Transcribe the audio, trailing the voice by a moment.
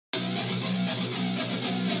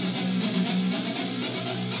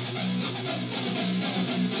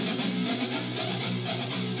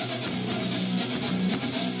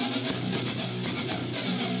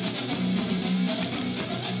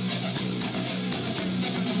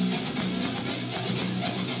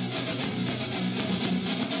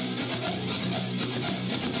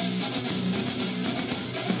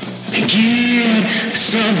Get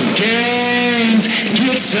some gains,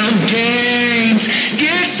 get some gains,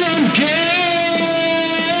 get some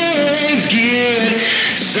gains, get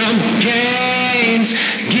some gains,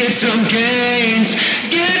 get some gains,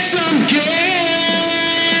 get some gains.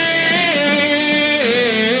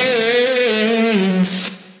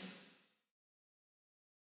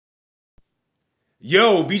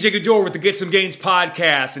 Yo, BJ Gador with the Get Some Gains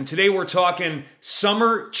podcast, and today we're talking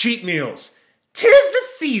summer cheat meals. 'Tis the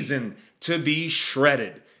season to be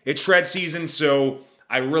shredded. It's shred season, so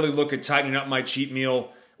I really look at tightening up my cheat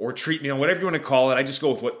meal or treat meal, whatever you want to call it. I just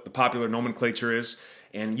go with what the popular nomenclature is,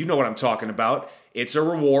 and you know what I'm talking about. It's a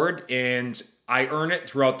reward, and I earn it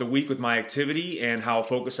throughout the week with my activity and how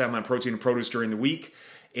focused I am on protein and produce during the week.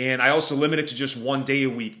 And I also limit it to just 1 day a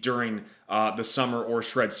week during the summer or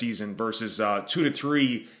shred season versus 2 to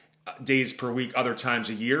 3 days per week other times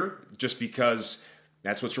a year, just because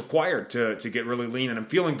that's what's required to get really lean. And I'm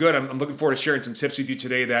feeling good. I'm looking forward to sharing some tips with you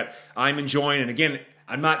today that I'm enjoying. And again,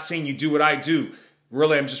 I'm not saying you do what I do.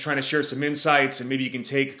 Really, I'm just trying to share some insights, and maybe you can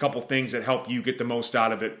take a couple things that help you get the most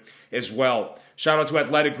out of it as well. Shout out to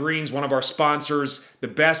Athletic Greens, one of our sponsors, the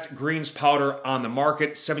best greens powder on the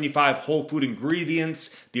market, 75 whole food ingredients,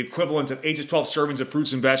 the equivalent of 8 to 12 servings of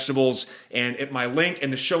fruits and vegetables. And at my link in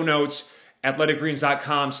the show notes,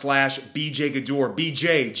 athleticgreens.com/BJGadour,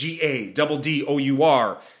 BJ,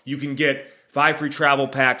 GADDOUR, you can get 5 free travel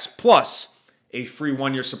packs plus a free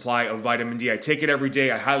 1-year supply of vitamin D. I take it every day.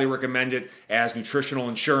 I highly recommend it as nutritional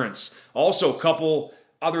insurance. Also, a couple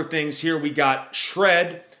other things here. We got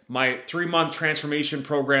Shred, my 3-month transformation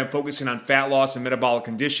program focusing on fat loss and metabolic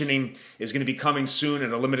conditioning, is going to be coming soon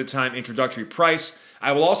at a limited time introductory price.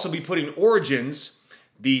 I will also be putting Origins,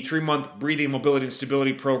 the 3-month breathing, mobility, and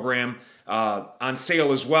stability program, on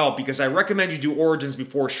sale as well, because I recommend you do Origins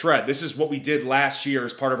before Shred. This is what we did last year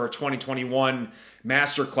as part of our 2021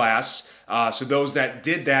 masterclass. So those that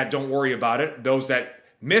did that, don't worry about it. Those that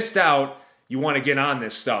missed out, you want to get on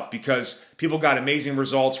this stuff because people got amazing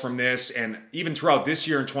results from this. And even throughout this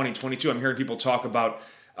year in 2022, I'm hearing people talk about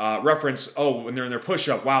when they're in their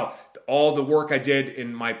push-up, wow, all the work I did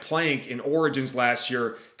in my plank in Origins last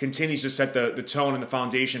year continues to set the tone and the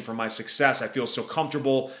foundation for my success. I feel so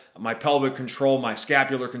comfortable, my pelvic control, my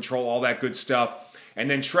scapular control, all that good stuff. And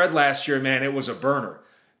then Shred last year, man, it was a burner.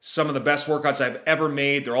 Some of the best workouts I've ever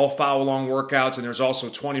made. They're all follow-along workouts, and there's also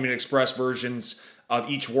 20-minute express versions of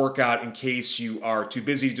each workout in case you are too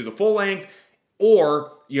busy to do the full length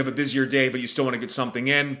or you have a busier day but you still want to get something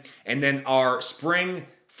in. And then our spring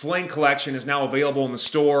Fling collection is now available in the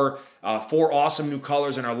store. 4 awesome new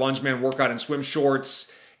colors in our Lungeman workout and swim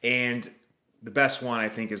shorts. And the best one, I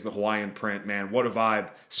think, is the Hawaiian print. Man, what a vibe.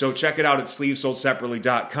 So check it out at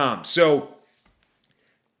sleevesoldseparately.com. So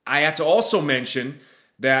I have to also mention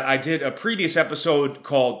that I did a previous episode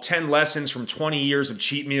called 10 Lessons from 20 Years of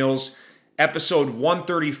Cheat Meals. Episode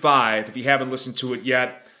 135, if you haven't listened to it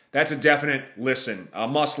yet, that's a definite listen, a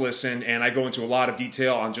must listen, and I go into a lot of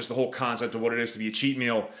detail on just the whole concept of what it is to be a cheat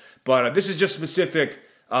meal. But this is just specific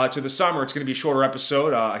to the summer. It's going to be a shorter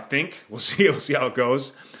episode, I think. We'll see how it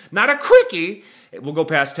goes. Not a quickie. We'll go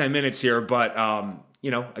past 10 minutes here, but I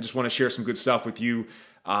just want to share some good stuff with you.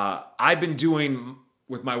 I've been doing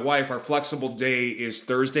with my wife, our flexible day is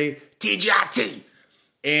Thursday, TGIT.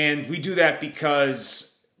 And we do that because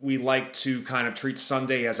we like to kind of treat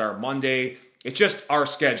Sunday as our Monday. It's just our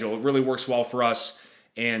schedule. It really works well for us.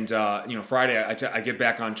 And, Friday I get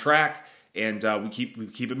back on track and we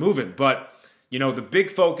keep it moving. But, the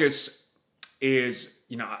big focus is,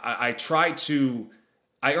 I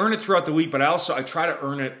earn it throughout the week, but I try to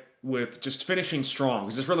earn it with just finishing strong.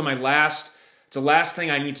 Because it's really it's the last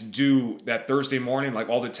thing I need to do that Thursday morning, like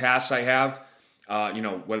all the tasks I have,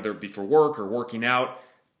 whether it be for work or working out.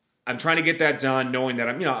 I'm trying to get that done, knowing that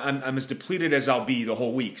I'm as depleted as I'll be the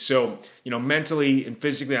whole week. So, mentally and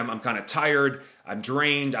physically, I'm kind of tired. I'm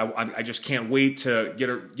drained. I just can't wait to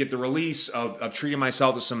get the release of treating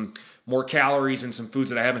myself to some more calories and some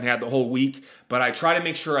foods that I haven't had the whole week. But I try to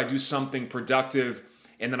make sure I do something productive,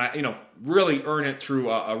 and then I, really earn it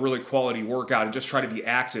through a really quality workout and just try to be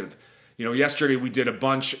active. Yesterday we did a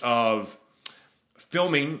bunch of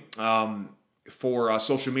filming. For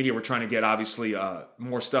social media. We're trying to get obviously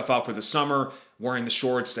more stuff out for the summer, wearing the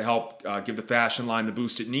shorts to help give the fashion line the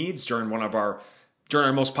boost it needs during our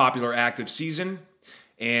most popular active season.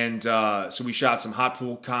 And so we shot some hot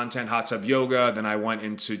pool content, hot tub yoga. Then I went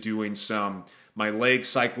into doing my leg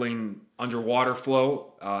cycling underwater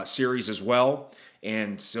flow series as well.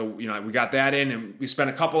 And so, we got that in, and we spent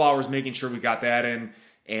a couple hours making sure we got that in.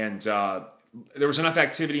 And there was enough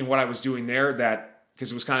activity in what I was doing there that, because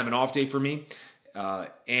it was kind of an off day for me,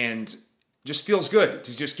 and just feels good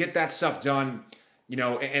to just get that stuff done,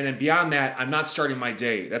 and then beyond that, I'm not starting my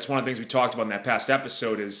day. That's one of the things we talked about in that past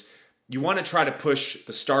episode is you want to try to push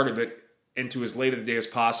the start of it into as late of the day as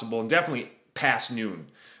possible, and definitely past noon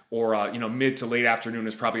or mid to late afternoon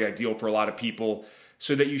is probably ideal for a lot of people,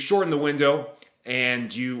 so that you shorten the window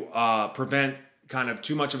and you prevent kind of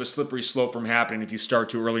too much of a slippery slope from happening if you start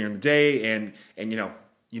too early in the day and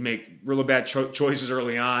you make really bad choices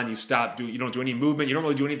early on. You don't do any movement. You don't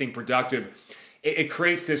really do anything productive. It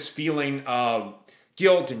creates this feeling of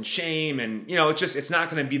guilt and shame, and it's not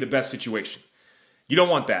going to be the best situation. You don't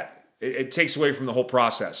want that. It takes away from the whole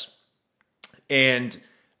process. And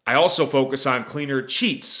I also focus on cleaner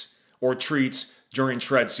cheats or treats during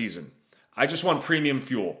tread season. I just want premium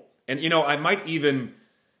fuel. And, I might even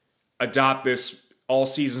adopt this all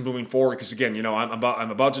seasons moving forward because, again, I'm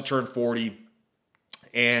about to turn 40,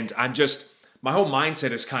 and my whole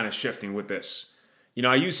mindset is kind of shifting with this.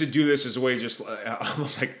 I used to do this as a way just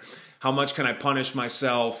almost like, how much can I punish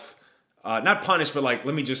myself? Not punish, but like,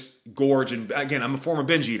 let me just gorge. And again, I'm a former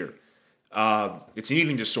binge eater. It's an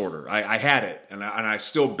eating disorder. I had it, and I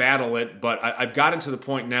still battle it, but I've gotten to the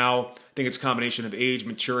point now, I think it's a combination of age,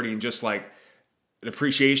 maturity, and just like an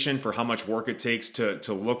appreciation for how much work it takes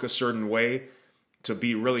to look a certain way, to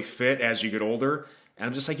be really fit as you get older. And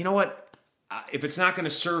I'm just like, you know what? If it's not going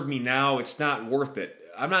to serve me now, it's not worth it.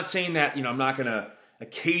 I'm not saying that, I'm not going to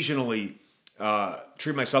occasionally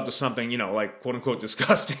treat myself to something, like quote unquote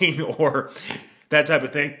disgusting or that type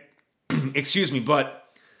of thing. Excuse me.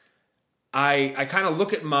 But I kind of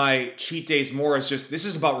look at my cheat days more as just, this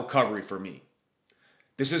is about recovery for me.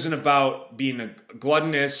 This isn't about being a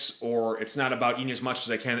gluttonous, or it's not about eating as much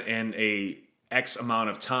as I can in a X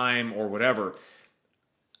amount of time or whatever.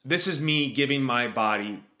 This is me giving my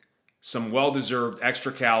body some well-deserved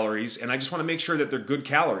extra calories, and I just want to make sure that they're good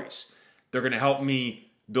calories. They're going to help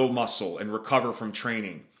me build muscle and recover from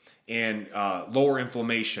training and lower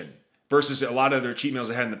inflammation. Versus a lot of their cheat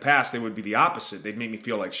meals I had in the past, they would be the opposite. They'd make me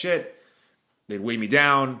feel like shit. They'd weigh me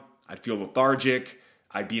down. I'd feel lethargic.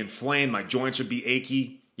 I'd be inflamed. My joints would be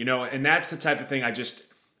achy. And that's the type of thing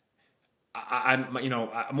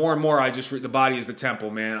more and more, the body is the temple,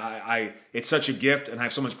 man. It's such a gift, and I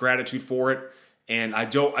have so much gratitude for it. And I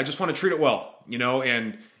just want to treat it well,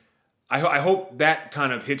 and I hope that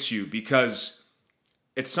kind of hits you, because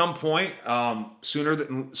at some point,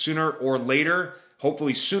 sooner or later,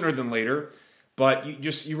 hopefully sooner than later, but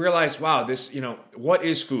you realize, wow, this, what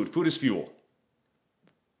is food? Food is fuel,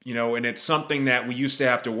 and it's something that we used to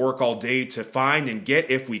have to work all day to find and get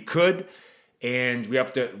if we could. And we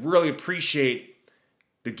have to really appreciate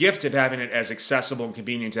the gift of having it as accessible and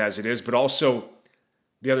convenient as it is, but also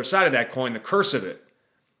the other side of that coin, the curse of it,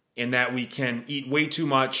 in that we can eat way too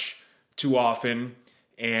much too often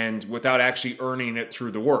and without actually earning it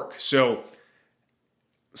through the work. So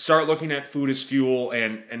start looking at food as fuel,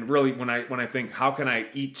 and really when I think, how can I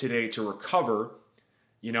eat today to recover,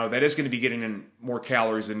 that is going to be getting in more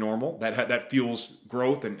calories than normal. That fuels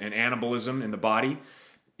growth and anabolism in the body.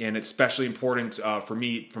 And it's especially important for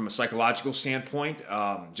me from a psychological standpoint,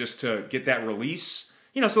 just to get that release.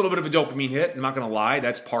 It's a little bit of a dopamine hit. I'm not going to lie.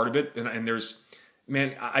 That's part of it. And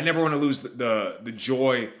I never want to lose the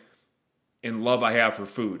joy and love I have for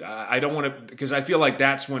food. I don't want to, because I feel like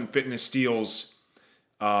that's when fitness steals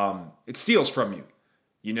from you,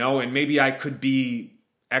 and maybe I could be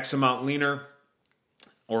X amount leaner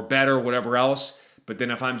or better, whatever else. But then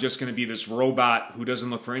if I'm just going to be this robot who doesn't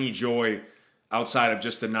look for any joy outside of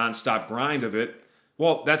just the nonstop grind of it,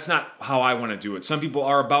 well, that's not how I want to do it. Some people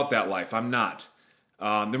are about that life. I'm not.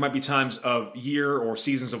 There might be times of year or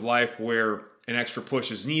seasons of life where an extra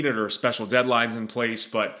push is needed or special deadlines in place.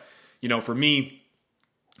 But, for me,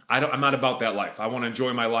 I'm not about that life. I want to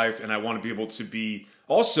enjoy my life, and I want to be able to be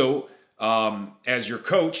also, as your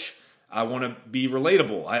coach, I want to be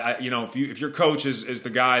relatable. If your coach is the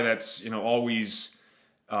guy that's, always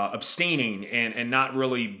abstaining and not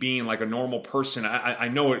really being like a normal person, I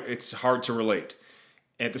know it's hard to relate.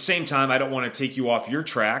 At the same time, I don't want to take you off your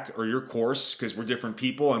track or your course, because we're different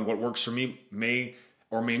people, and what works for me may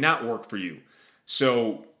or may not work for you.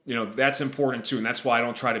 So, that's important too. And that's why I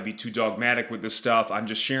don't try to be too dogmatic with this stuff. I'm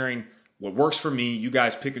just sharing what works for me. You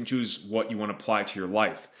guys pick and choose what you want to apply to your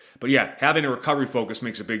life. But yeah, having a recovery focus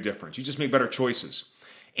makes a big difference. You just make better choices.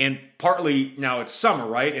 And partly now it's summer,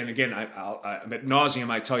 right? And again, I'm ad nauseum,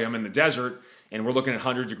 I tell you, I'm in the desert, and we're looking at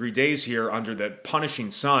 100-degree days here under the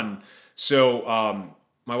punishing sun. So,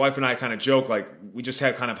 my wife and I kind of joke, like, we just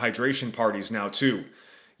have kind of hydration parties now too.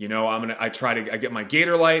 I get my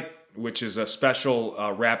Gatorlyte, which is a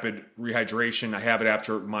special rapid rehydration. I have it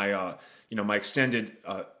after my my extended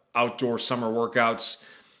outdoor summer workouts.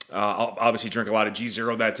 I'll obviously drink a lot of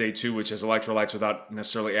G0 that day too, which has electrolytes without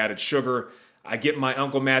necessarily added sugar. I get my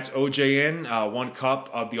Uncle Matt's OJ in. 1 cup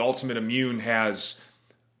of the Ultimate Immune has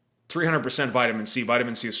 300% vitamin C.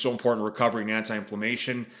 Vitamin C is so important in recovery and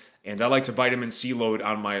anti-inflammation. And I like to vitamin C load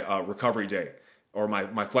on my recovery day, or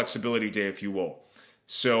my flexibility day, if you will.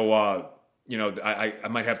 So, I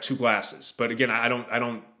might have 2 glasses. But again, I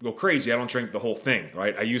don't go crazy. I don't drink the whole thing,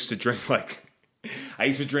 right? I used to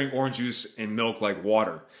drink orange juice and milk like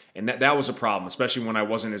water. And that was a problem, especially when I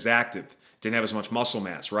wasn't as active, didn't have as much muscle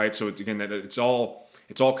mass, right? So it's all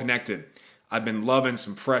connected. I've been loving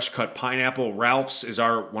some fresh cut pineapple. Ralph's is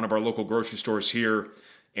one of our local grocery stores here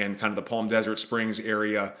in kind of the Palm Desert Springs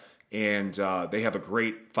area. And they have a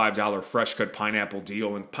great $5 fresh cut pineapple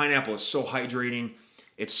deal. And pineapple is so hydrating.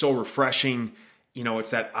 It's so refreshing. It's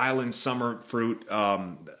that island summer fruit,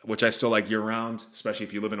 which I still like year round, especially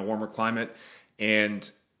if you live in a warmer climate. And,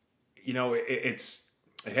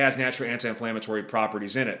 it has natural anti-inflammatory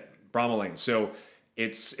properties in it, bromelain. So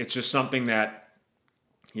it's just something that,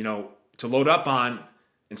 to load up on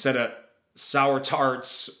instead of sour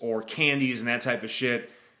tarts or candies and that type of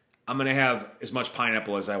shit. I'm going to have as much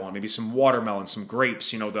pineapple as I want. Maybe some watermelon, some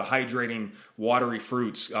grapes, the hydrating, watery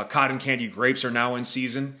fruits. Cotton candy grapes are now in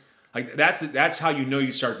season. Like that's how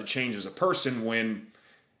you start to change as a person, when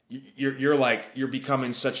you're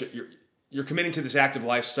becoming you're committing to this active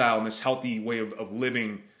lifestyle and this healthy way of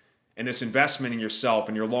living, and this investment in yourself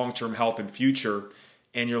and your long-term health and future.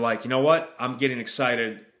 And you're like, you know what? I'm getting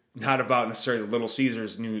excited, not about necessarily the Little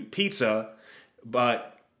Caesars new pizza,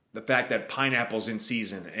 but the fact that pineapple's in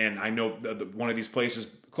season. And I know one of these places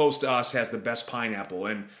close to us has the best pineapple,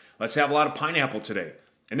 and let's have a lot of pineapple today.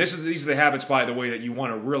 And these are the habits, by the way, that you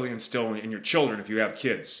want to really instill in your children if you have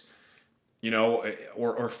kids,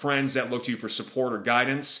 or friends that look to you for support or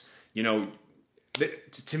guidance.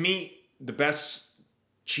 To me, the best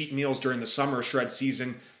cheat meals during the summer shred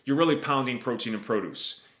season, you're really pounding protein and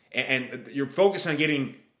produce. And you're focused on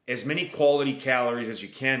getting as many quality calories as you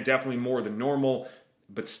can, definitely more than normal,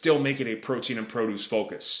 but still make it a protein and produce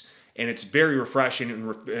focus. And it's very refreshing,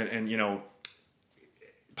 and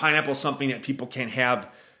pineapple is something that people can't have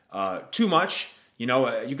too much.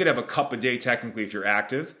 You could have a cup a day technically if you're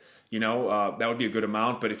active. That would be a good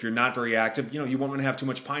amount. But if you're not very active, you won't want to have too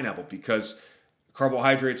much pineapple, because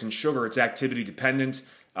carbohydrates and sugar, it's activity dependent.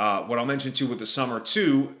 What I'll mention too with the summer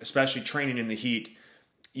too, especially training in the heat,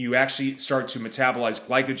 you actually start to metabolize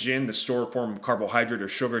glycogen, the stored form of carbohydrate or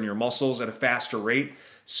sugar in your muscles, at a faster rate.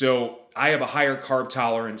 So I have a higher carb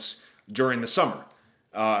tolerance during the summer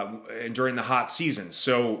and during the hot season.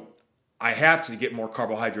 So I have to get more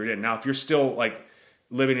carbohydrate in. Now, if you're still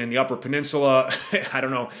living in the Upper Peninsula, I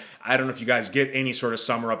don't know if you guys get any sort of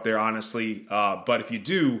summer up there, honestly. But if you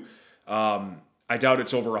do, I doubt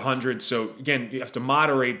it's over 100. So again, you have to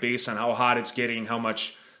moderate based on how hot it's getting, how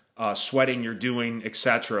much sweating you're doing,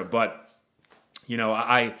 etc. But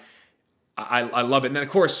I love it. And then of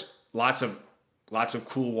course, lots of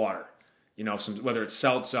cool water. Whether it's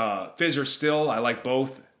Seltz, Fizz or Still, I like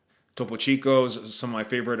both. Topo Chico's some of my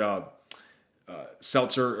favorite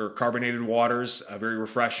seltzer or carbonated waters, very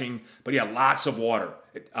refreshing. But yeah, lots of water.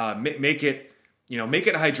 Make it a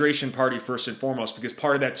hydration party first and foremost, because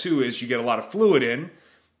part of that too is you get a lot of fluid in,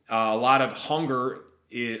 a lot of hunger.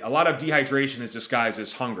 A lot of dehydration is disguised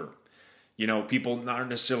as hunger. People aren't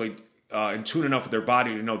necessarily in tune enough with their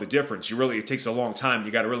body to know the difference. It takes a long time.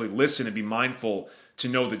 You got to really listen and be mindful to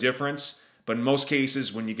know the difference. But in most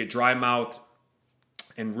cases, when you get dry mouth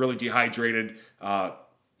and really dehydrated,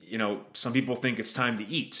 some people think it's time to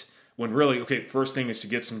eat, when really, first thing is to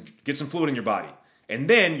get some fluid in your body. And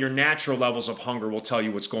then your natural levels of hunger will tell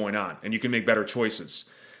you what's going on, and you can make better choices.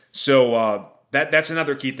 So that's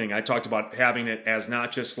another key thing. I talked about having it as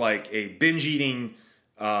not just like a binge eating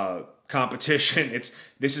competition.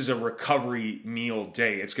 This is a recovery meal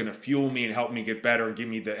day. It's going to fuel me and help me get better and give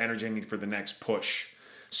me the energy I need for the next push.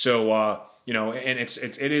 So and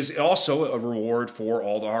it is also a reward for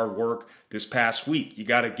all the hard work this past week. You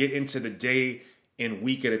got to get into the day and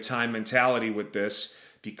week at a time mentality with this,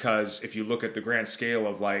 because if you look at the grand scale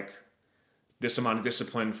of this amount of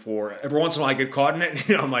discipline, for every once in a while I get caught in it.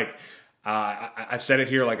 I'm like, I've said it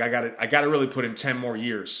here, I got to really put in 10 more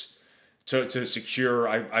years to secure,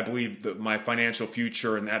 I believe, my financial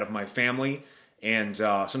future and that of my family. And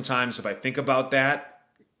sometimes if I think about that,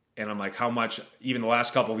 and I'm like, how much, even the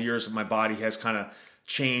last couple of years, my body has kind of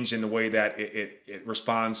changed in the way that it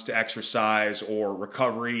responds to exercise or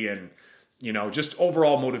recovery, and just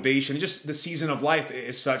overall motivation. Just the season of life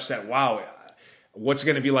is such that, wow, what's it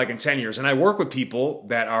going to be like in 10 years? And I work with people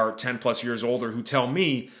that are 10 plus years older who tell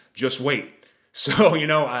me, just wait. So,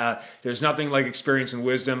 there's nothing like experience and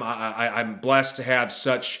wisdom. I'm blessed to have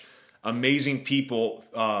such amazing people,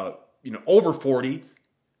 over 40,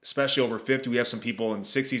 especially over 50. We have some people in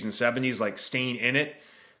 60s and 70s, like staying in it.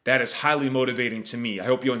 That is highly motivating to me. I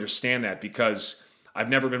hope you understand that, because I've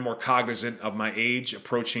never been more cognizant of my age,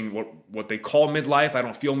 approaching what they call midlife. I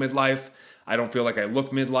don't feel midlife. I don't feel like I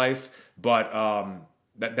look midlife, but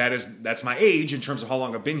that's my age in terms of how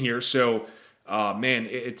long I've been here. So, man,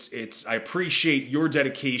 I appreciate your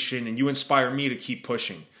dedication, and you inspire me to keep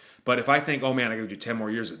pushing. But if I think, oh man, I got to do 10 more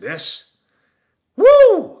years of this,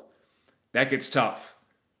 woo, that gets tough.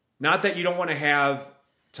 Not that you don't want to have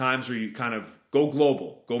times where you kind of go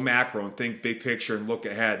global, go macro, and think big picture and look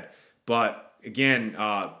ahead. But again,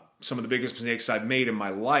 some of the biggest mistakes I've made in my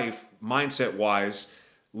life, mindset-wise,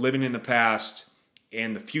 living in the past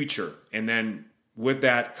and the future. And then with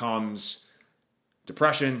that comes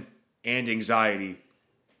depression and anxiety,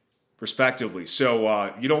 respectively.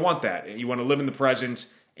 So you don't want that. You want to live in the present,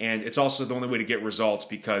 and it's also the only way to get results,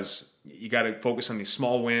 because you got to focus on these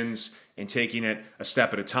small wins and taking it a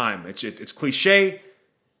step at a time. It's cliche,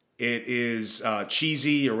 it is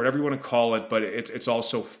cheesy, or whatever you want to call it, but it's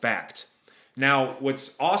also fact. Now,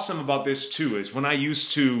 what's awesome about this too is when I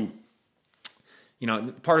used to,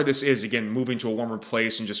 part of this is, again, moving to a warmer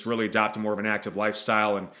place and just really adopting more of an active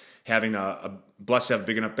lifestyle, and having blessed to have a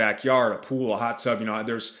big enough backyard, a pool, a hot tub.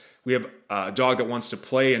 We have a dog that wants to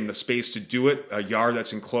play and the space to do it, a yard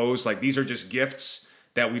that's enclosed. Like, these are just gifts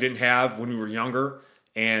that we didn't have when we were younger.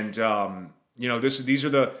 And,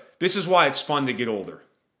 this is why it's fun to get older.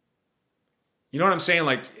 You know what I'm saying?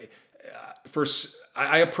 Like,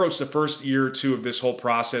 I approached the first year or two of this whole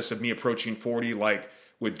process of me approaching 40, like,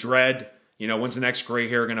 with dread. When's the next gray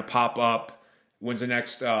hair going to pop up? When's the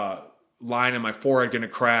next line in my forehead going to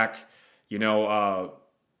crack? Am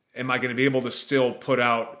I going to be able to still put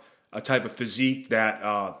out a type of physique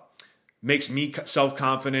that makes me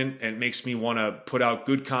self-confident and makes me want to put out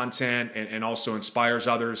good content, and also inspires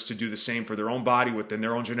others to do the same for their own body within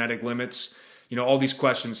their own genetic limits? All these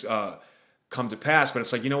questions come to pass, but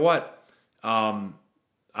it's like, you know what? I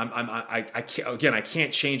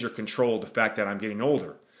can't change or control the fact that I'm getting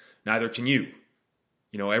older. Neither can you.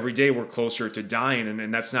 Every day we're closer to dying,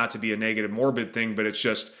 and that's not to be a negative, morbid thing, but it's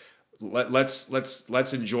just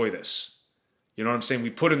let's enjoy this. You know what I'm saying? We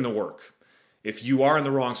put in the work. If you are on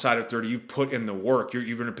the wrong side of 30, you put in the work.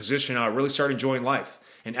 You're in a position now to really start enjoying life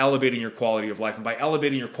and elevating your quality of life. And by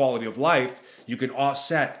elevating your quality of life, you can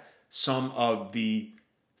offset some of the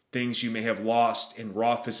things you may have lost in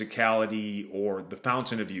raw physicality or the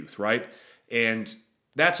fountain of youth, right? And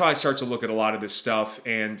that's how I start to look at a lot of this stuff.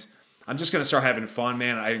 And I'm just going to start having fun,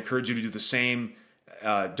 man. I encourage you to do the same.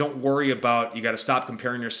 Don't worry about, you got to stop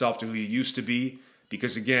comparing yourself to who you used to be,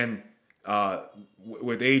 because again,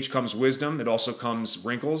 with age comes wisdom. It also comes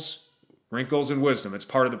wrinkles and wisdom. It's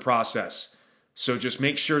part of the process. So just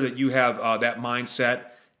make sure that you have that mindset,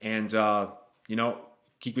 and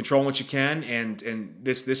keep controlling what you can. And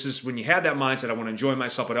this is when you have that mindset. I want to enjoy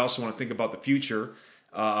myself, but I also want to think about the future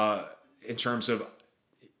in terms of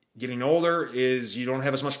getting older. Is you don't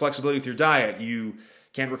have as much flexibility with your diet. You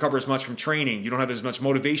can't recover as much from training. You don't have as much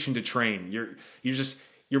motivation to train.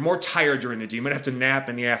 You're more tired during the day. You might have to nap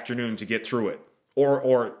in the afternoon to get through it.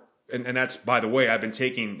 And that's, by the way, I've been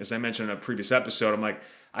taking, as I mentioned in a previous episode,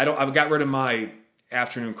 I've got rid of my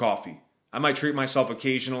afternoon coffee. I might treat myself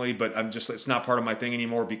occasionally, but it's not part of my thing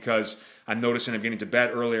anymore, because I'm noticing I'm getting to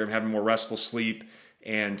bed earlier. I'm having more restful sleep.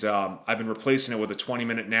 And I've been replacing it with a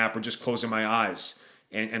 20-minute nap, or just closing my eyes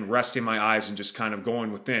and resting my eyes and just kind of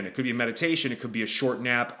going within. It could be a meditation. It could be a short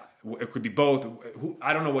nap. It could be both.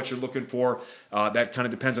 I don't know what you're looking for. That kind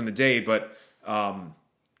of depends on the day. But I'm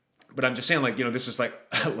just saying, this is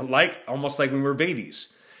like almost like when we were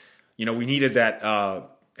babies. We needed that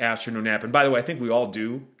afternoon nap. And by the way, I think we all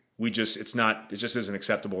do. It just isn't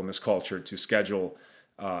acceptable in this culture to schedule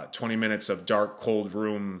 20 minutes of dark, cold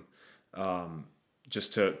room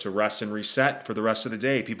just to rest and reset for the rest of the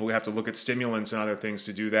day. People have to look at stimulants and other things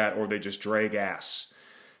to do that, or they just drag ass.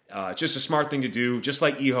 Just a smart thing to do, just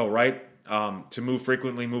like EHO, right? To move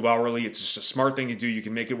frequently, move hourly. It's just a smart thing to do. You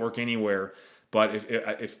can make it work anywhere. But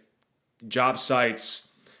if job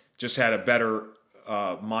sites just had a better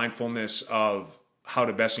mindfulness of how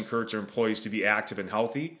to best encourage their employees to be active and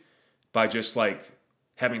healthy, by just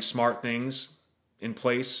having smart things in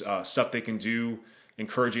place, stuff they can do,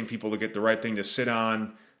 encouraging people to get the right thing to sit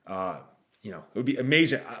on. It would be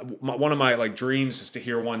amazing. One of my dreams is to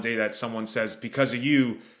hear one day that someone says, because of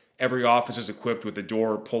you, every office is equipped with a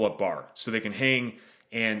door pull-up bar, so they can hang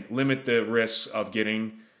and limit the risks of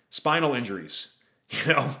getting spinal injuries,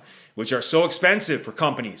 which are so expensive for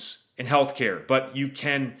companies. in healthcare. But you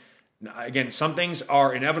can, again, some things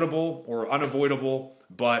are inevitable or unavoidable,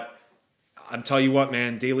 but I'm telling you what,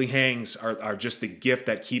 man, daily hangs are just the gift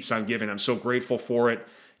that keeps on giving. I'm so grateful for it.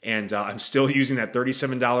 And I'm still using that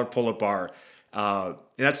 $37 pull-up bar. And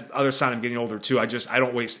that's the other sign I'm getting older too. I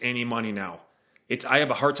don't waste any money now. I have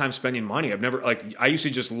a hard time spending money. I used to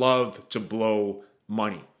just love to blow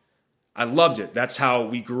money. I loved it. That's how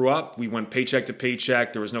we grew up. We went paycheck to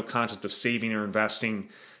paycheck. There was no concept of saving or investing.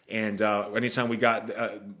 And anytime we got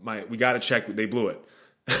a check, they blew it.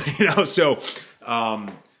 So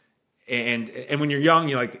and when you're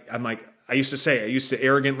young, I used to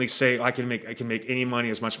arrogantly say, I can make any money,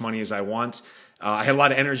 as much money as I want. I had a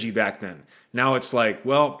lot of energy back then. Now it's like,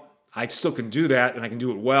 well, I still can do that and I can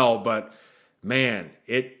do it well, but man,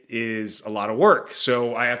 it is a lot of work.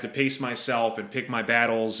 So I have to pace myself and pick my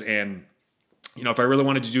battles. And, if I really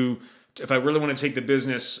wanted to take the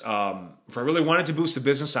business, if I really wanted to boost the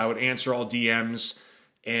business, I would answer all DMs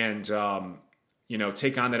and,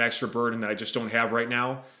 take on that extra burden that I just don't have right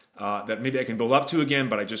now. That maybe I can build up to again,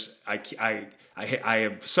 but I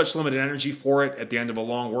have such limited energy for it at the end of a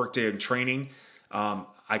long workday of training.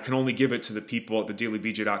 I can only give it to the people at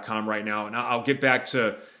thedailybj.com right now. And I'll get back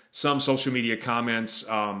to some social media comments,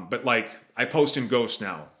 but I post in ghost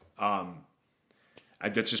now.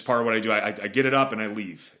 That's just part of what I do. I get it up and I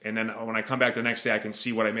leave. And then when I come back the next day, I can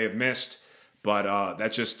see what I may have missed. But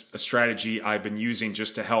that's just a strategy I've been using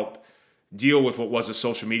just to help deal with what was a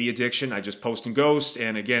social media addiction. I just post and ghost.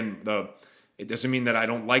 And again, it doesn't mean that I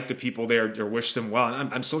don't like the people there or wish them well.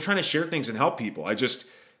 I'm still trying to share things and help people.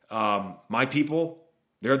 My people,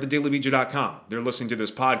 they're at thedailybj.com. They're listening to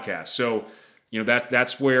this podcast. So,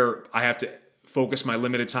 that's where I have to focus my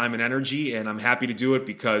limited time and energy. And I'm happy to do it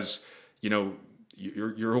because,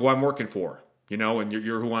 you're who I'm working for, and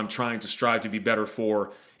you're who I'm trying to strive to be better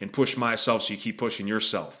for and push myself so you keep pushing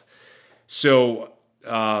yourself. So,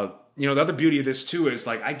 the other beauty of this too is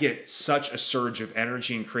I get such a surge of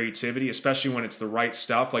energy and creativity, especially when it's the right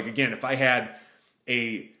stuff. Again, if I had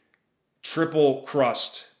a triple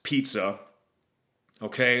crust pizza,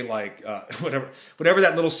 okay, whatever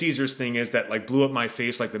that Little Caesars thing is that blew up my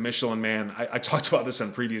face like the Michelin Man. I talked about this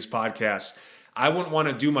on previous podcasts. I wouldn't want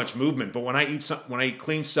to do much movement, but when I eat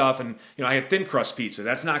clean stuff and I had thin crust pizza,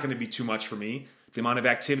 that's not going to be too much for me. The amount of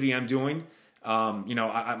activity I'm doing,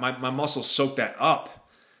 my muscles soak that up.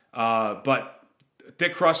 But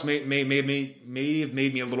thick crust may have made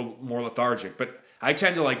me a little more lethargic. But I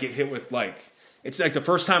tend to get hit with it's the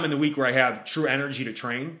first time in the week where I have true energy to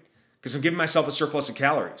train because I'm giving myself a surplus of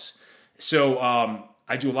calories. So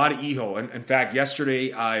I do a lot of EHO. And in fact,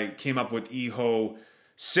 yesterday I came up with EHO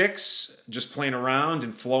 6, just playing around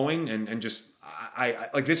and flowing and just I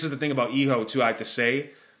this is the thing about EHO too. I have to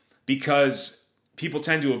say, because people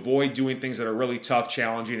tend to avoid doing things that are really tough,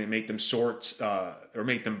 challenging, and make them or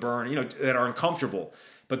make them burn, that are uncomfortable.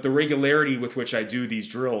 But the regularity with which I do these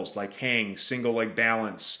drills, like hang, single leg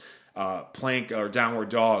balance, plank or downward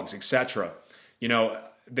dogs, etc.,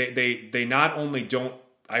 they not only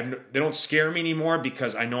don't scare me anymore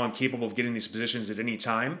because I know I'm capable of getting these positions at any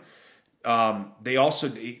time.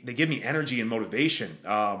 They give me energy and motivation.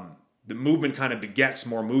 The movement kind of begets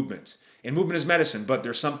more movement, and movement is medicine. But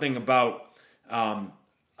there's something about I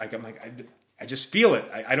just feel it.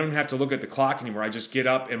 I don't have to look at the clock anymore. I just get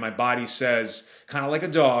up and my body says, kind of like a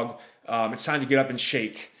dog, it's time to get up and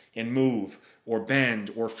shake and move or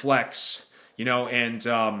bend or flex, and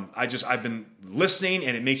I've been listening,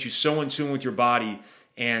 and it makes you so in tune with your body.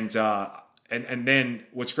 And then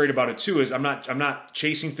what's great about it too is I'm not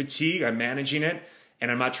chasing fatigue. I'm managing it, and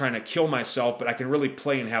I'm not trying to kill myself, but I can really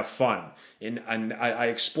play and have fun. And I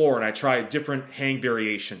explore and I try different hang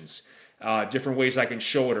variations. Different ways I can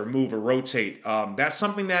show it or move or rotate. That's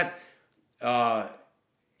something that, I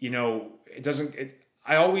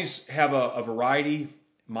always have a variety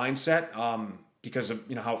mindset because of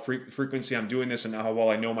how frequency I'm doing this and how well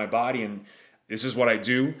I know my body, and this is what I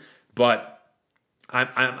do. But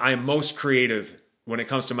I'm most creative when it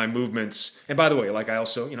comes to my movements. And by the way, I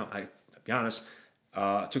also, I'll be honest,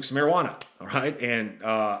 took some marijuana. All right, and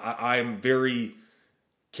I'm very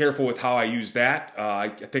careful with how I use that. I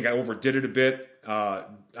think I overdid it a bit.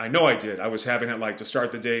 I know I did. I was having it to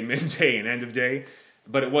start the day, midday, and end of day,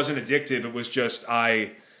 but it wasn't addictive. It was just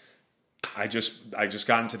I just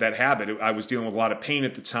got into that habit. I was dealing with a lot of pain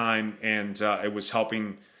at the time, and it was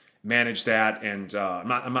helping manage that. And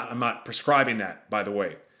I'm not prescribing that, by the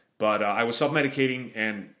way, but I was self-medicating,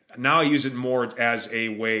 and now I use it more as a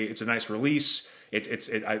way. It's a nice release. It's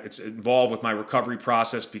involved with my recovery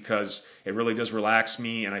process because it really does relax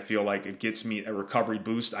me, and I feel like it gets me a recovery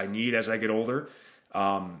boost I need as I get older.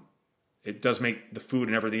 it does make the food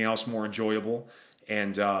and everything else more enjoyable.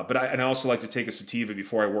 And but I also like to take a sativa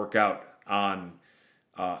before I work out.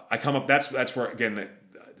 I come up. That's where again the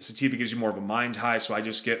sativa gives you more of a mind high. So I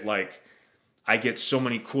just get I get so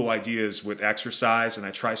many cool ideas with exercise, and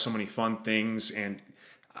I try so many fun things. And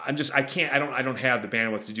I don't have the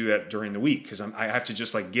bandwidth to do that during the week because I have to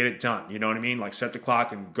just get it done. You know what I mean? Like set the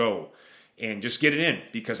clock and go, and just get it in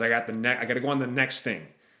because I got to go on the next thing.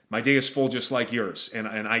 My day is full just like yours, and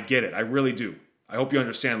I get it. I really do. I hope you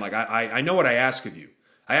understand. I know what I ask of you.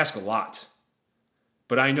 I ask a lot,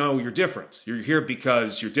 but I know you're different. You're here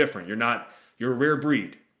because you're different. You're a rare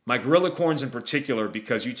breed. My Gorilla Corns in particular,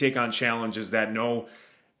 because you take on challenges that no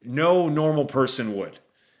normal person would.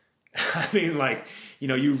 I mean,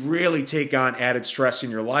 you really take on added stress in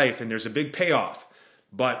your life, and there's a big payoff,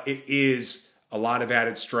 but it is a lot of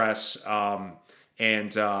added stress.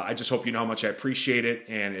 And I just hope you know how much I appreciate it,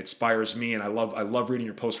 and it inspires me. And I love reading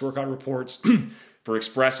your post-workout reports for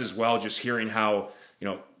Express as well. Just hearing how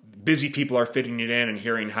busy people are fitting it in, and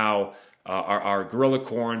hearing how our Gorilla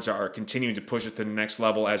Corns are continuing to push it to the next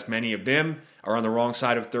level, as many of them are on the wrong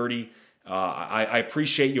side of 30. I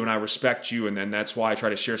appreciate you and I respect you, and then that's why I try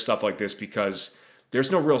to share stuff like this, because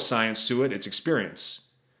there's no real science to it. It's experience.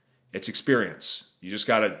 It's experience. You just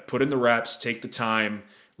got to put in the reps, take the time,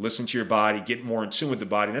 listen to your body, get more in tune with the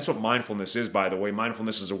body. And that's what mindfulness is, by the way.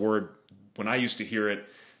 Mindfulness is a word, when I used to hear it,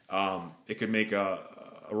 it could make a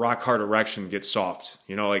rock hard erection get soft.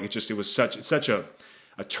 It was such a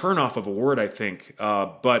turnoff of a word, I think.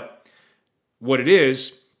 But what it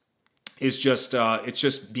is just it's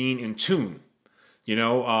just being in tune.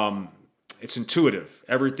 It's intuitive.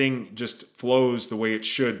 Everything just flows the way it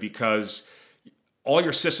should, because all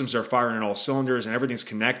your systems are firing on all cylinders and everything's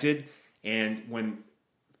connected. And when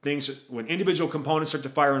individual components start to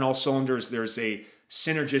fire on all cylinders, there's a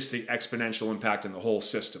synergistic exponential impact on the whole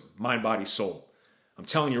system, mind, body, soul. I'm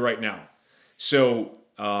telling you right now. So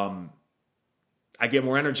I get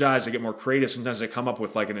more energized, I get more creative. Sometimes I come up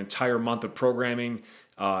with an entire month of programming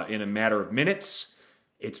in a matter of minutes.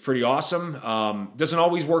 It's pretty awesome. Doesn't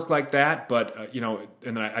always work like that, but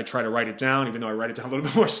and then I try to write it down, even though I write it down a little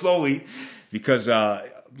bit more slowly because of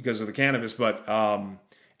the cannabis. But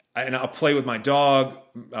and I'll play with my dog,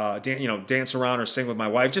 dance around or sing with my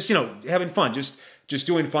wife, just having fun, just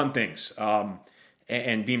doing fun things,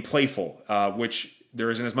 and being playful, which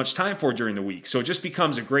there isn't as much time for during the week. So it just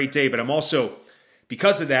becomes a great day. But I'm also,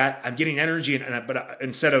 because of that, I'm getting energy, but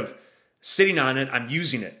instead of sitting on it, I'm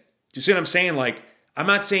using it. Do you see what I'm saying? I'm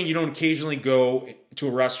not saying you don't occasionally go to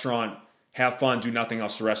a restaurant, have fun, do nothing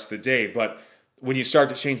else the rest of the day. But when you start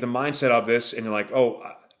to change the mindset of this, and you're like, oh,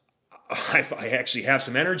 I actually have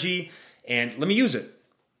some energy, and let me use it.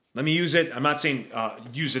 Let me use it. I'm not saying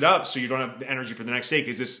use it up so you don't have the energy for the next day,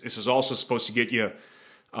 because this is also supposed to get you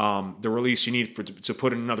the release you need to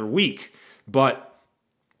put in another week. But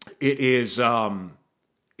it is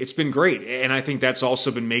it's been great, and I think that's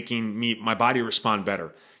also been making my body respond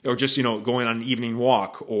better. Or just going on an evening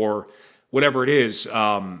walk or whatever it is.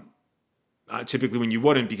 Typically when you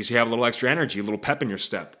wouldn't, because you have a little extra energy, a little pep in your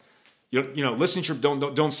step. Listen to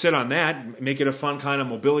don't sit on that. Make it a fun kind of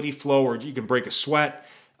mobility flow, or you can break a sweat.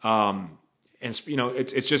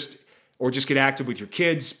 It's just, or just get active with your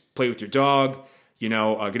kids, play with your dog.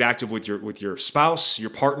 Get active with your spouse, your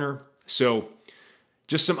partner. So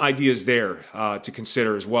just some ideas there to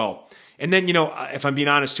consider as well. And then if I'm being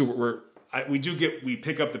honest too, we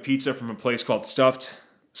pick up the pizza from a place called Stuffed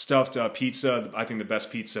Pizza. I think the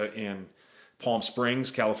best pizza in Palm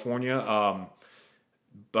Springs, California.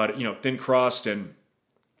 But thin crust, and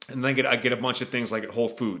then I get a bunch of things like at Whole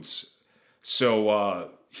Foods.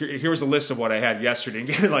 So here's a list of what I had yesterday. And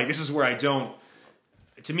again, this is where I don't.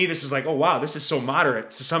 To me, this is oh wow, this is so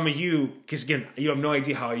moderate. To some of you, because again, you have no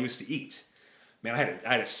idea how I used to eat. Man, I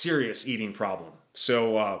had a serious eating problem.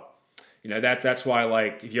 So that's why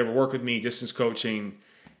if you ever work with me, distance coaching,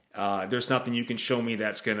 there's nothing you can show me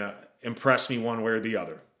that's gonna impress me one way or the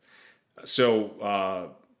other.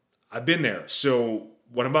 So I've been there. So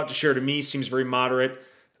what I'm about to share to me seems very moderate,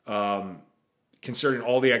 considering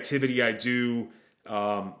all the activity I do.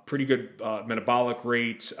 Pretty good metabolic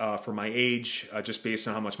rate for my age, just based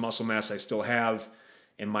on how much muscle mass I still have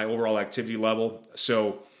and my overall activity level.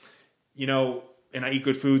 So, and I eat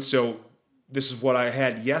good food. So this is what I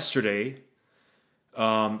had yesterday.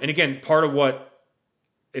 And again, part of what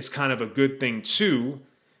is kind of a good thing too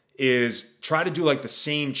is try to do the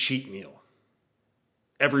same cheat meal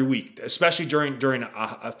every week, especially during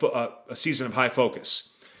a season of high focus,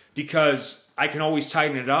 because I can always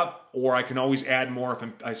tighten it up, or I can always add more if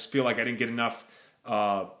I feel like I didn't get enough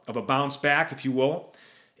of a bounce back, if you will.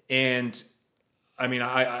 And I mean,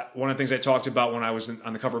 one of the things I talked about when I was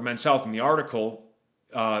on the cover of Men's Health in the article,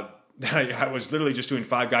 I was literally just doing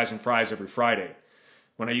Five Guys and Fries every Friday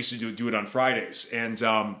when I used to do it on Fridays. And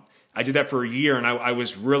I did that for a year, and I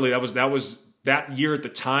was really, that year at the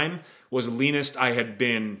time was the leanest I had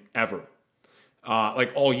been ever.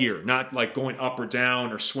 Like all year, not like going up or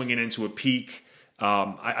down or swinging into a peak.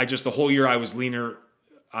 I just, the whole year I was leaner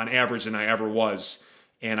on average than I ever was.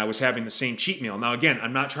 And I was having the same cheat meal. Now, again,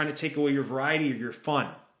 I'm not trying to take away your variety or your fun,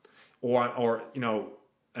 or you know,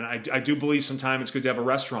 and I do believe sometimes it's good to have a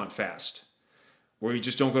restaurant fast where you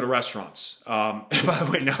just don't go to restaurants. By the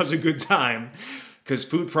way, now's a good time because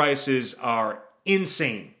food prices are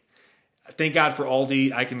insane. Thank God for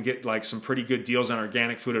Aldi. I can get like some pretty good deals on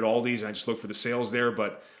organic food at Aldi's. I just look for the sales there,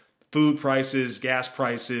 but food prices, gas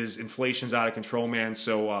prices, inflation's out of control, man.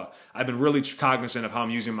 So I've been really cognizant of how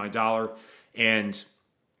I'm using my dollar. And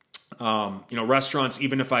you know, restaurants,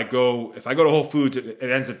 even if I go to Whole Foods, it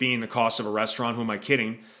ends up being the cost of a restaurant. Who am I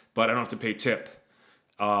kidding? But I don't have to pay tip.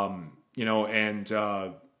 You know, and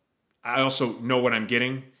I also know what I'm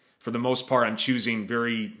getting. For the most part, I'm choosing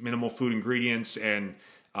very minimal food ingredients. And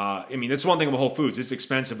I mean, that's one thing about Whole Foods. It's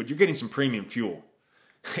expensive, but you're getting some premium fuel.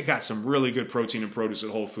 I got some really good protein and produce at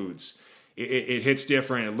Whole Foods. It hits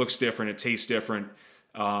different. It looks different. It tastes different.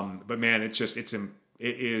 But man, it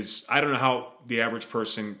is, I don't know how the average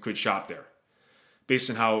person could shop there based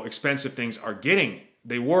on how expensive things are getting.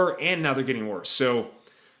 They were, and now they're getting worse. So,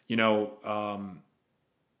 you know,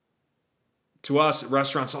 to us,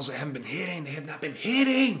 restaurants also haven't been hitting. They have not been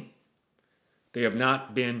hitting. They have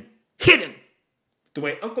not been hitting the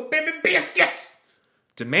way Uncle Baby Biscuits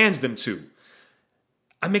demands them to.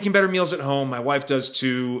 I'm making better meals at home. My wife does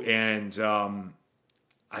too. And when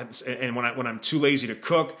I'm too lazy to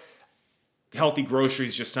cook, healthy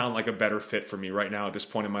groceries just sound like a better fit for me right now at this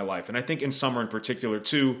point in my life. And I think in summer in particular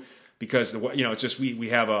too, because you know, it's just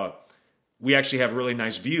we actually have a really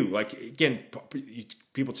nice view. Like again,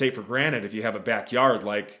 people take for granted if you have a backyard,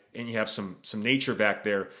 like, and you have some nature back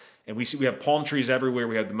there. And we have palm trees everywhere.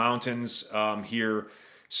 We have the mountains here.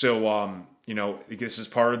 So you know, this is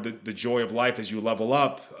part of the joy of life. As you level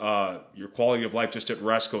up, your quality of life just at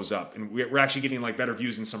rest goes up, and we're actually getting like better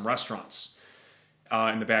views in some restaurants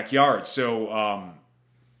in the backyard. So,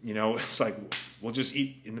 you know, it's like we'll just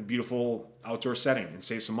eat in the beautiful outdoor setting and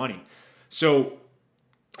save some money. So,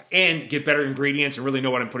 and get better ingredients and really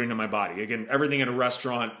know what I'm putting in my body. Again, everything in a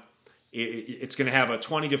restaurant, it's going to have a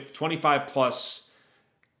 20 to 25 plus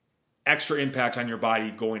extra impact on your body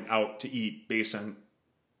going out to eat based on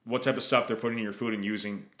what type of stuff they're putting in your food and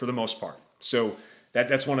using for the most part. So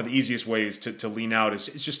that's one of the easiest ways to lean out is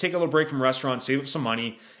just take a little break from restaurants, save up some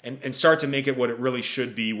money, and start to make it what it really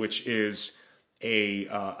should be, which is a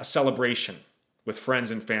celebration with friends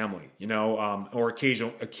and family, you know, or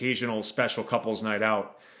occasional special couples night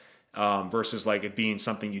out, versus like it being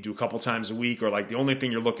something you do a couple times a week, or like the only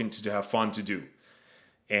thing you're looking to have fun to do.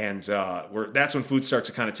 And that's when food starts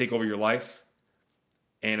to kind of take over your life.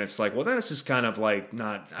 And it's like, well, this is kind of like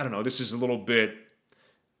not, I don't know, this is a little bit,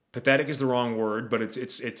 pathetic is the wrong word, but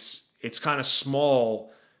it's kind of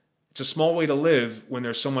small. It's a small way to live when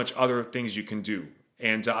there's so much other things you can do.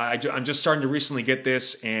 And I'm just starting to recently get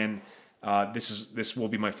this, and this will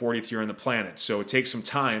be my 40th year on the planet. So it takes some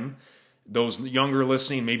time. Those younger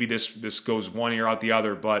listening, maybe this goes one ear out the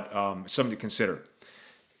other, but something to consider.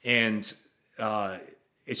 And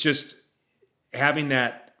it's just having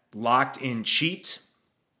that locked in cheat.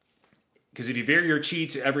 Because if you vary your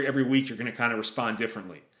cheats every week, you're going to kind of respond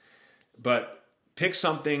differently. But pick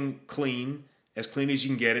something clean as you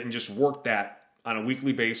can get it, and just work that on a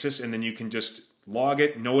weekly basis. And then you can just log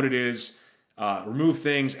it, know what it is, remove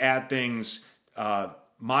things, add things,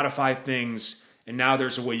 modify things. And now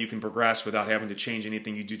there's a way you can progress without having to change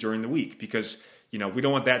anything you do during the week. Because, you know, we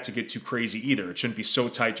don't want that to get too crazy either. It shouldn't be so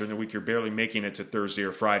tight during the week you're barely making it to Thursday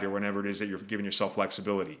or Friday or whenever it is that you're giving yourself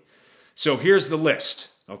flexibility. So here's the list.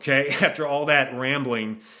 Okay, after all that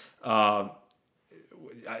rambling, you know,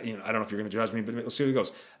 I don't know if you're going to judge me, but let's see how it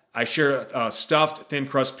goes. I share stuffed thin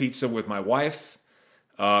crust pizza with my wife.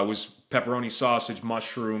 It was pepperoni, sausage,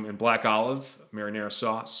 mushroom, and black olive marinara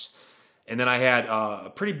sauce. And then I had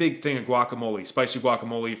a pretty big thing of guacamole, spicy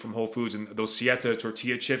guacamole from Whole Foods, and those Sieta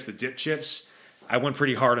tortilla chips, the dip chips. I went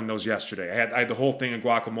pretty hard on those yesterday. I had the whole thing of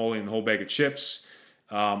guacamole and the whole bag of chips.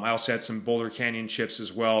 I also had some Boulder Canyon chips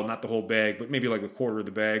as well. Not the whole bag, but maybe like a quarter of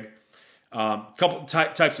the bag. A couple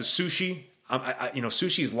types of sushi. You know,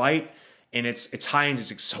 sushi's light, and it's high end.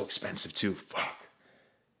 It's so expensive too. Fuck.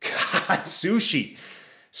 God, sushi.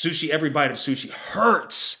 Every bite of sushi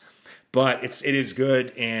hurts, but it is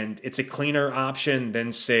good, and it's a cleaner option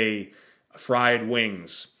than say fried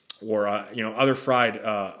wings or other fried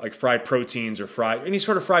like fried proteins or fried any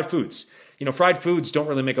sort of fried foods. Fried foods don't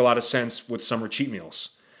really make a lot of sense with summer cheat meals.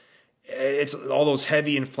 It's all those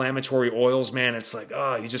heavy inflammatory oils, man. It's like,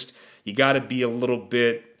 you got to be a little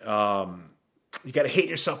bit, you got to hate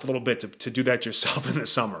yourself a little bit to do that yourself in the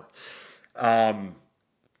summer.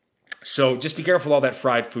 So just be careful of all that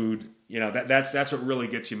fried food. That's what really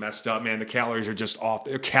gets you messed up, man. The calories are just off.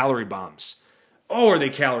 They're calorie bombs. Oh, are they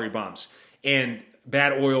calorie bombs? And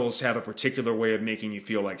bad oils have a particular way of making you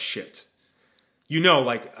feel like shit. How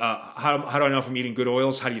do I know if I'm eating good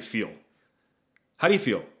oils? How do you feel? How do you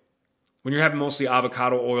feel? When you're having mostly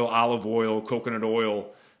avocado oil, olive oil, coconut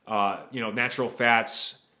oil, natural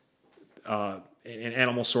fats, and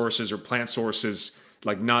animal sources or plant sources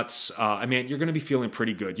like nuts, you're going to be feeling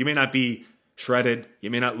pretty good. You may not be shredded. You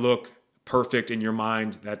may not look perfect in your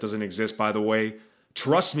mind. That doesn't exist, by the way.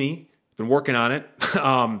 Trust me, I've been working on it.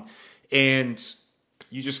 And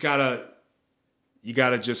you just gotta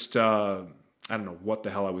just, I don't know what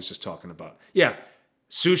the hell I was just talking about. Yeah,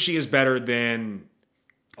 sushi is better than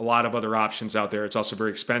a lot of other options out there. It's also very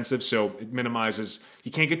expensive, so it minimizes.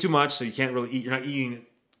 You can't get too much, so you can't really eat. You're not eating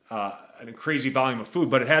a crazy volume of food,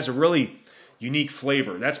 but it has a really unique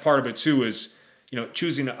flavor. That's part of it too. Is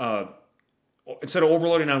choosing instead of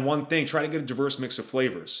overloading on one thing, try to get a diverse mix of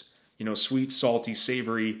flavors. Sweet, salty,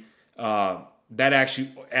 savory. That actually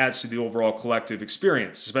adds to the overall collective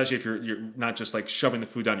experience, especially if you're not just like shoving the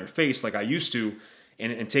food down your face like I used to,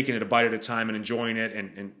 and taking it a bite at a time and enjoying it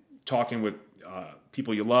and talking with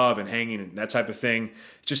people you love and hanging and that type of thing.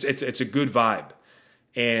 It's a good vibe.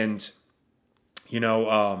 And,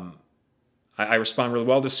 I respond really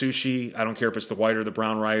well to sushi. I don't care if it's the white or the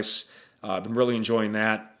brown rice. I've been really enjoying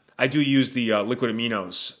that. I do use the liquid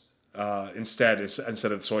aminos instead of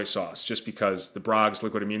the soy sauce, just because the Bragg's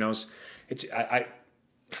liquid aminos, I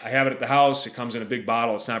have it at the house. It comes in a big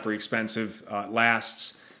bottle. It's not very expensive. It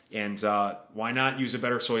lasts. And why not use a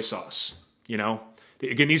better soy sauce?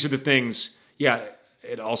 Again, these are the things. Yeah,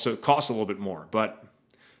 it also costs a little bit more, but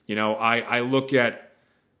I look at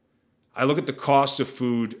the cost of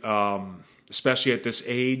food, especially at this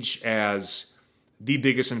age, as the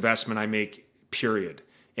biggest investment I make. Period.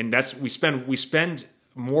 And we spend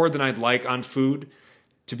more than I'd like on food,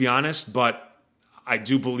 to be honest. But I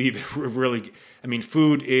do believe it really.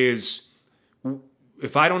 Food is.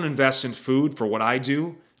 If I don't invest in food for what I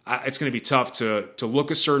do, it's going to be tough to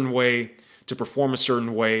look a certain way, to perform a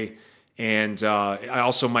certain way. And I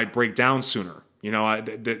also might break down sooner.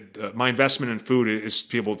 My investment in food is to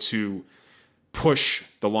be able to push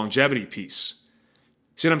the longevity piece.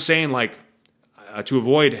 See what I'm saying? Like to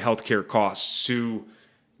avoid healthcare costs, to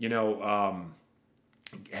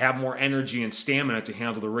have more energy and stamina to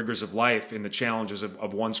handle the rigors of life and the challenges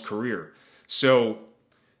of one's career. So,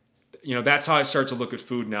 that's how I start to look at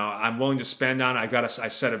food now. I'm willing to spend on. I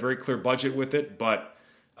set a very clear budget with it, but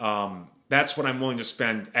that's what I'm willing to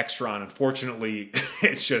spend extra on. Unfortunately,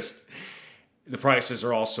 it's just the prices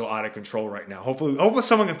are also out of control right now. Hopefully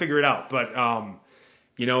someone can figure it out. But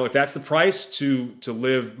if that's the price to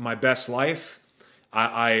live my best life,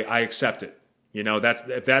 I accept it.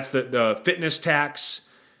 If that's the fitness tax,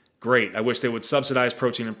 great. I wish they would subsidize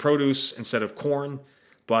protein and produce instead of corn.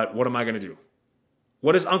 But what am I going to do?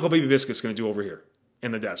 What is Uncle Baby Biscuits going to do over here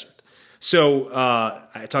in the desert? So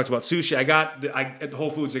I talked about sushi. At the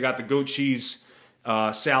Whole Foods, I got the goat cheese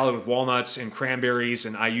salad with walnuts and cranberries,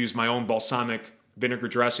 and I use my own balsamic vinegar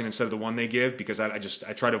dressing instead of the one they give, because I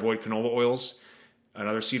try to avoid canola oils and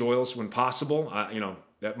other seed oils when possible.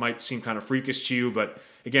 That might seem kind of freakish to you, but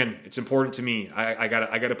again, it's important to me. I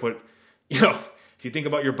gotta put, if you think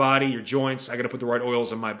about your body, your joints, I gotta put the right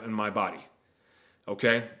oils in my body.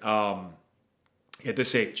 Okay. At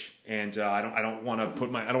this age, and I don't want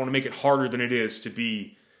to make it harder than it is to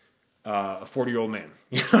be a 40-year-old man.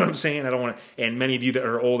 You know what I'm saying? I don't want to. And many of you that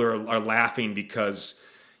are older are laughing because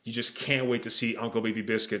you just can't wait to see Uncle Baby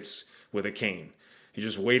Biscuits with a cane. You're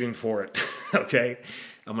just waiting for it. Okay,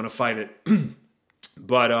 I'm gonna fight it.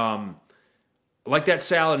 But like that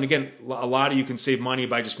salad, and again, a lot of you can save money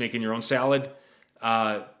by just making your own salad.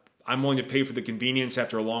 I'm willing to pay for the convenience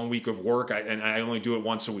after a long week of work, and I only do it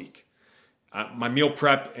once a week. My meal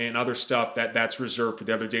prep and other stuff, that's reserved for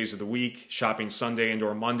the other days of the week, shopping Sunday and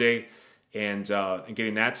or Monday, and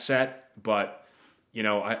getting that set. But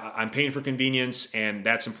I'm paying for convenience, and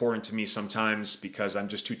that's important to me sometimes because I'm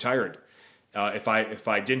just too tired. If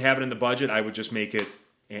I didn't have it in the budget, I would just make it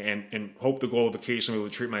and hope the goal of occasionally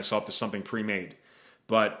would treat myself to something pre-made.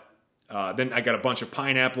 But then I got a bunch of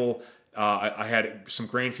pineapple. I had some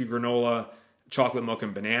grain-free granola, chocolate milk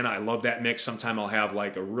and banana. I love that mix. Sometime I'll have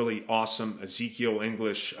like a really awesome Ezekiel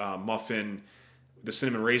English muffin the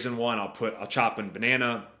cinnamon raisin one, I'll chop in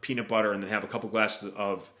banana, peanut butter, and then have a couple glasses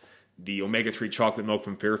of the omega-3 chocolate milk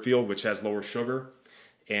from Fairfield, which has lower sugar,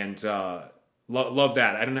 and love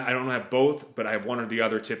that. I don't have both, but I have one or the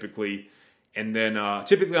other typically. And then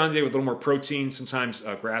typically on the day with a little more protein, sometimes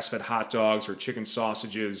grass-fed hot dogs or chicken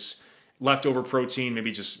sausages, leftover protein,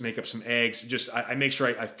 maybe just make up some eggs. I make sure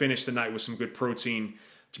I finish the night with some good protein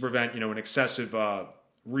to prevent an excessive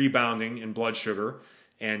rebounding in blood sugar,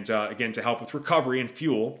 and again to help with recovery and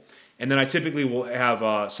fuel. And then I typically will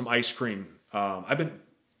have some ice cream. I've been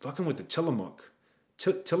fucking with the Tillamook.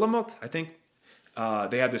 Tillamook, I think.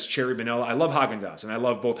 They have this cherry vanilla. I love Haagen-Dazs, and I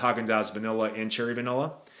love both Haagen-Dazs vanilla and cherry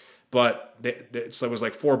vanilla. But it was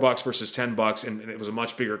like $4 versus $10, and it was a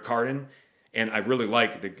much bigger carton. And I really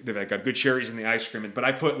like it. They've got good cherries in the ice cream. But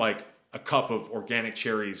I put like a cup of organic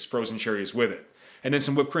cherries, frozen cherries with it. And then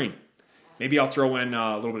some whipped cream. Maybe I'll throw in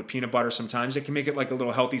a little bit of peanut butter sometimes. It can make it like a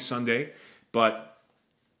little healthy sundae. But,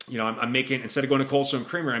 I'm making, instead of going to Cold Stone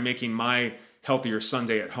Creamery, I'm making my healthier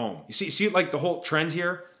sundae at home. You see like the whole trend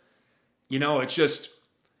here? It's just,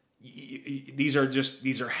 these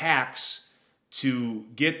are hacks to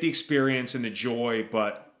get the experience and the joy,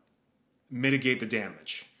 but mitigate the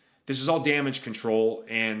damage. This is all damage control,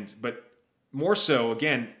 but more so,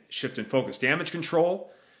 again, shift in focus. Damage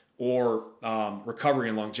control or recovery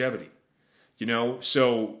and longevity.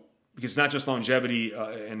 So because it's not just longevity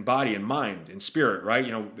in body and mind and spirit, right?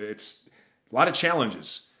 It's a lot of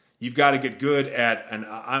challenges. You've got to get good at, and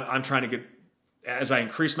I'm trying to get, as I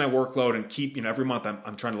increase my workload and keep, every month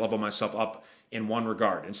I'm trying to level myself up in one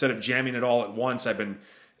regard. Instead of jamming it all at once, I've been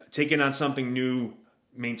taking on something new,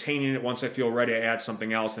 maintaining it. Once I feel ready, I add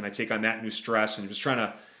something else, and I take on that new stress, and I'm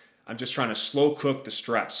just trying to slow cook the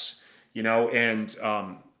stress, and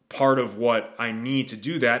part of what I need to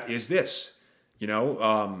do that is this,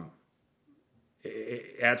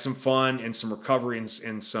 add some fun and some recovery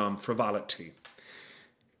and some frivolity.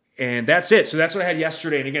 And that's it. So that's what I had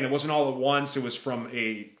yesterday. And again, it wasn't all at once. It was from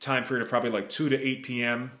a time period of probably like 2 to 8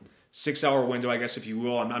 p.m., 6-hour window, I guess, if you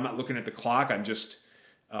will. I'm not looking at the clock. I'm just,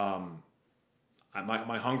 my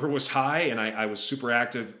hunger was high, and I was super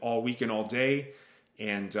active all week and all day.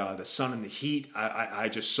 And the sun and the heat, I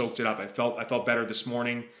just soaked it up. I felt better this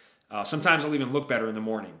morning. Sometimes I'll even look better in the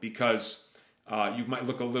morning because you might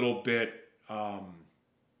look a little bit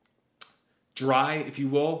dry, if you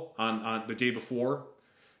will, on the day before.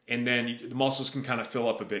 And then the muscles can kind of fill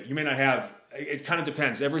up a bit. You may not have, it kind of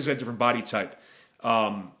depends. Everybody's got a different body type.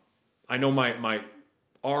 I know my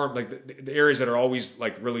arm, like the areas that are always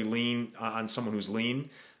like really lean on someone who's lean,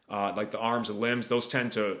 like the arms and limbs, those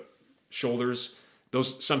tend to, shoulders,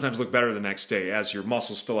 those sometimes look better the next day as your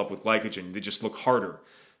muscles fill up with glycogen. They just look harder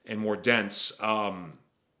and more dense.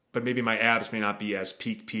 But maybe my abs may not be as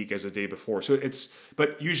peak as the day before.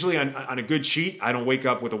 But usually on a good cheat, I don't wake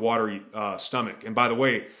up with a watery stomach. And by the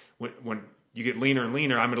way, when you get leaner and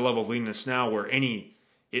leaner, I'm at a level of leanness now where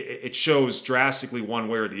it shows drastically one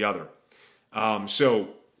way or the other. So,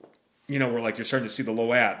 where like you're starting to see the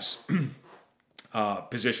low abs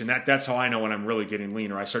position. That's how I know when I'm really getting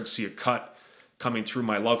leaner. I start to see a cut coming through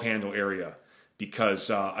my love handle area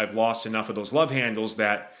because I've lost enough of those love handles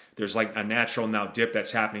that there's like a natural now dip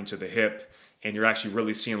that's happening to the hip, and you're actually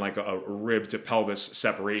really seeing like a rib to pelvis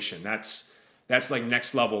separation. That's like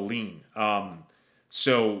next level lean.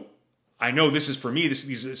 So I know this is for me. This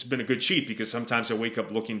has been a good cheat because sometimes I wake up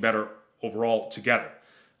looking better overall together,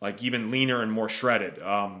 like even leaner and more shredded.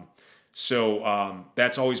 So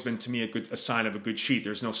that's always been to me a sign of a good cheat.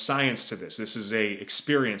 There's no science to this. This is a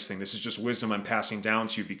experience thing. This is just wisdom I'm passing down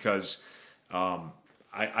to you because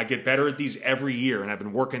I get better at these every year, and I've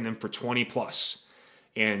been working them for 20 plus.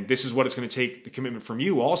 And this is what it's going to take, the commitment from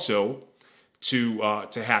you also to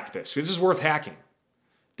hack this. This is worth hacking.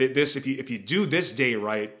 This, if you do this day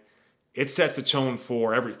right, it sets the tone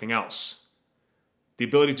for everything else. The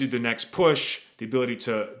ability to do the next push, the ability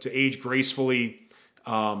to age gracefully,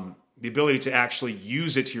 the ability to actually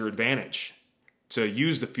use it to your advantage, to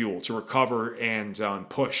use the fuel, to recover and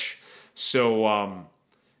push. So,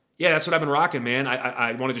 yeah, that's what I've been rocking, man.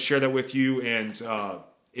 I wanted to share that with you, and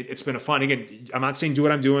it's been a fun. Again, I'm not saying do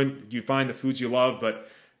what I'm doing. You find the foods you love, but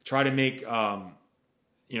try to make,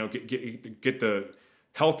 get the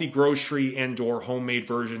healthy grocery and/or homemade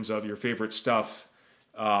versions of your favorite stuff.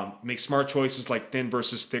 Make smart choices like thin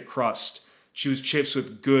versus thick crust. Choose chips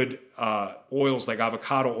with good oils like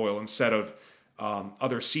avocado oil instead of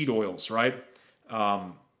other seed oils, right?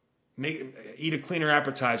 Eat a cleaner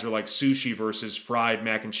appetizer like sushi versus fried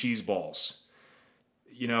mac and cheese balls.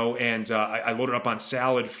 And I loaded up on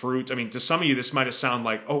salad, fruit. I mean, to some of you, this might have sounded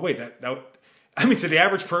like, oh, wait, to the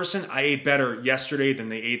average person, I ate better yesterday than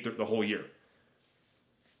they ate the whole year.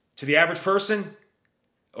 To the average person,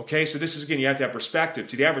 okay, so this is, again, you have to have perspective.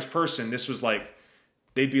 To the average person, this was like,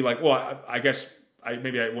 they'd be like, well, I guess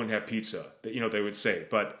maybe I wouldn't have pizza, you know, they would say.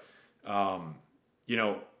 But, you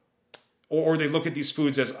know, or they look at these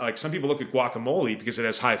foods as, like, some people look at guacamole because it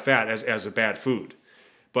has high fat as a bad food.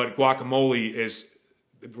 But guacamole is,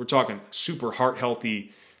 we're talking super heart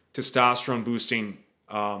healthy, testosterone boosting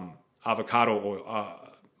avocado oil,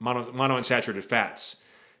 monounsaturated fats.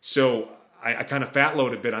 So I kind of fat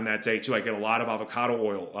load a bit on that day too. I get a lot of avocado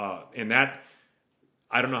oil, and that,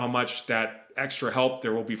 I don't know how much that extra help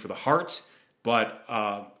there will be for the heart, but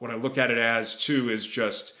what I look at it as too is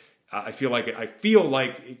just I feel like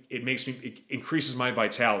it makes me, it increases my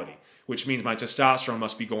vitality, which means my testosterone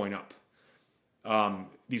must be going up.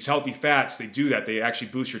 These healthy fats, they do that. They actually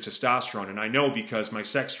boost your testosterone, and I know because my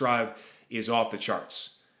sex drive is off the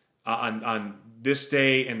charts on this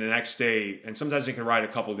day and the next day, and sometimes it can ride a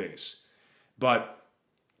couple days. But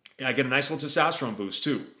I get a nice little testosterone boost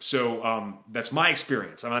too. So that's my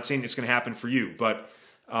experience. I'm not saying it's going to happen for you, but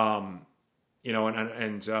you know,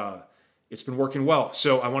 and it's been working well.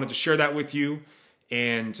 So I wanted to share that with you.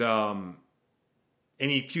 And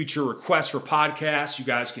any future requests for podcasts, you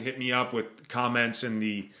guys can hit me up with comments in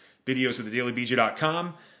the videos at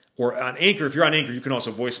thedailybj.com or on Anchor. If you're on Anchor, you can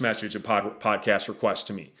also voice message a podcast request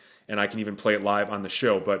to me, and I can even play it live on the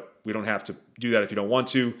show. But we don't have to do that if you don't want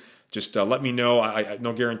to. Just let me know. I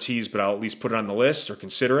no guarantees, but I'll at least put it on the list or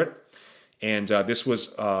consider it. And this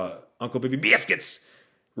was Uncle Baby Biscuits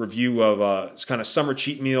review of it's kind of summer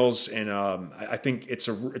cheat meals, and I think it's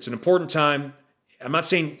an important time. I'm not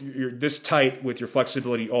saying you're this tight with your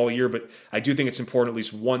flexibility all year, but I do think it's important at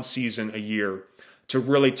least one season a year to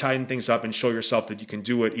really tighten things up and show yourself that you can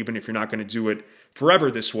do it, even if you're not going to do it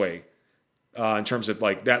forever this way, in terms of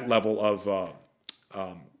like that level of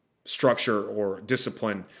structure or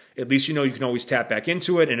discipline. At least you know you can always tap back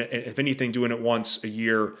into it, and if anything, doing it once a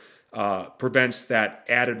year prevents that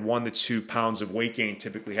added 1 to 2 pounds of weight gain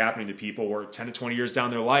typically happening to people where 10 to 20 years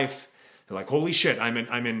down their life, they're like, holy shit,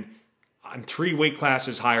 I'm 3 weight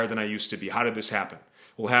classes higher than I used to be. How did this happen?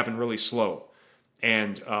 Well, it happened really slow.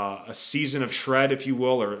 And a season of shred, if you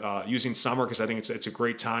will, or using summer, because I think it's a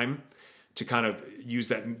great time to kind of use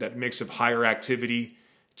that mix of higher activity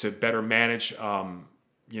to better manage,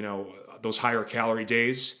 you know, those higher calorie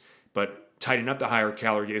days, but tighten up the higher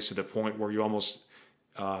calorie days to the point where you almost,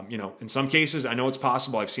 you know, in some cases, I know it's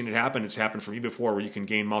possible. I've seen it happen. It's happened for me before, where you can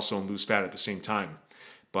gain muscle and lose fat at the same time.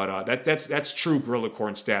 But that's true gorilla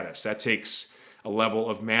corn status. That takes a level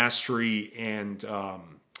of mastery and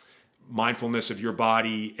mindfulness of your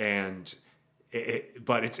body, and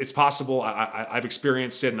but it's possible. I've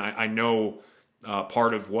experienced it, and I know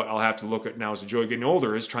part of what I'll have to look at now as I enjoy getting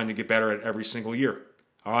older is trying to get better at every single year.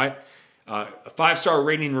 All right. A 5-star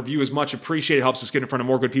rating and review is much appreciated. It helps us get in front of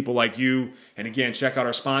more good people like you. And again, check out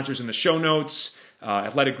our sponsors in the show notes.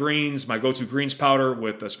 Athletic Greens, my go-to greens powder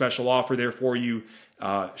with a special offer there for you.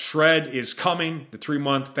 Shred is coming, the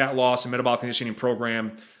 3-month fat loss and metabolic conditioning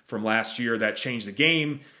program from last year that changed the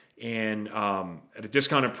game, and at a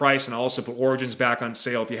discounted price. And I'll also put Origins back on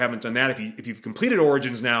sale if you haven't done that. If you've completed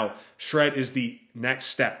Origins now, Shred is the next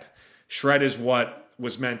step. Shred is what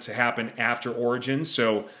was meant to happen after Origins,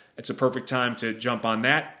 so it's a perfect time to jump on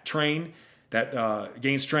that train, that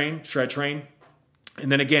gains train, Shred train.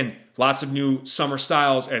 And then again, lots of new summer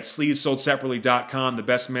styles at sleevessoldseparately.com, the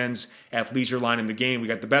best men's athleisure line in the game. We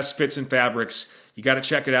got the best fits and fabrics. You got to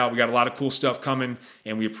check it out. We got a lot of cool stuff coming,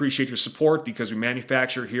 and we appreciate your support because we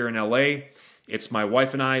manufacture here in LA. It's my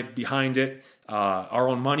wife and I behind it, our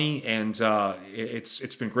own money, and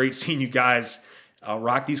it's been great seeing you guys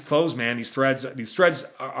rock these clothes, man. These threads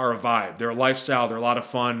are a vibe. They're a lifestyle. They're a lot of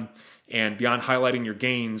fun, and beyond highlighting your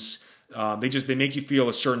gains, they make you feel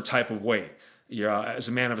a certain type of way. As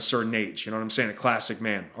a man of a certain age, you know what I'm saying? A classic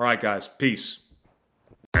man. All right, guys. Peace.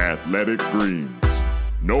 Athletic Greens.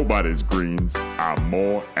 Nobody's greens are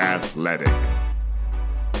more athletic.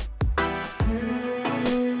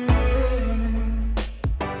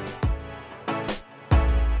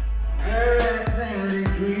 Nobody's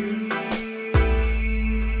green.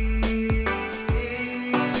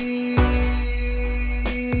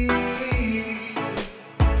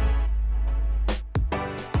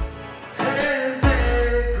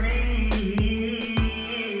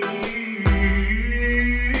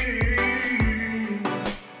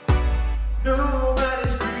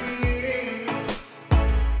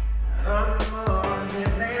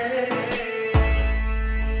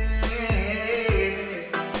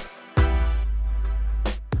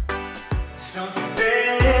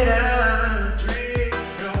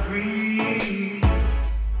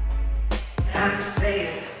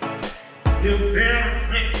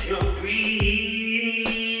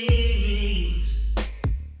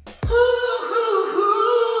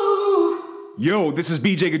 Yo, this is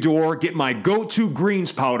BJ Gador. Get my go-to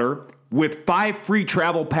greens powder with 5 free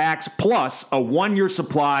travel packs plus a 1-year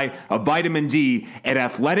supply of vitamin D at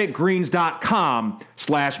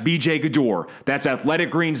athleticgreens.com/BJ Gador. That's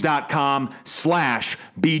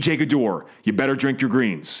athleticgreens.com/BJ Gador. You better drink your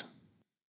greens.